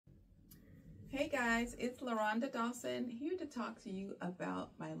Hey guys, it's Laronda Dawson here to talk to you about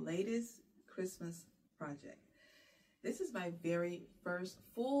my latest Christmas project. This is my very first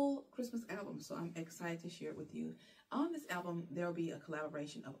full Christmas album, so I'm excited to share it with you. On this album, there will be a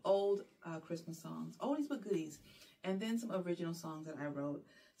collaboration of old Christmas songs, oldies but goodies, and then some original songs that I wrote.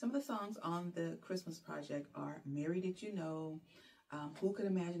 Some of the songs on the Christmas project are Mary Did You Know, Who Could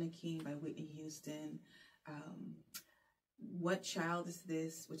Imagine a King by Whitney Houston, What Child Is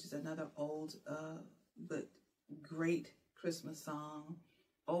This, which is another old but great Christmas song.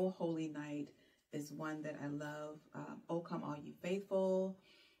 Oh Holy Night is one that I love. Oh Come All You Faithful,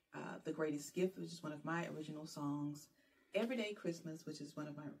 The Greatest Gift, which is one of my original songs. Everyday Christmas, which is one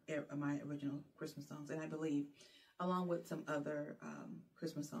of my original Christmas songs, and I believe along with some other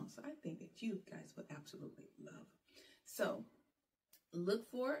Christmas songs. So I think that you guys would absolutely love. So look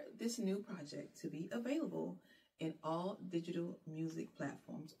for this new project to be available in all digital music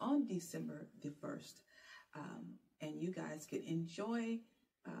platforms on December the 1st. And you guys can enjoy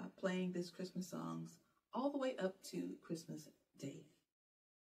playing this Christmas songs all the way up to Christmas Day.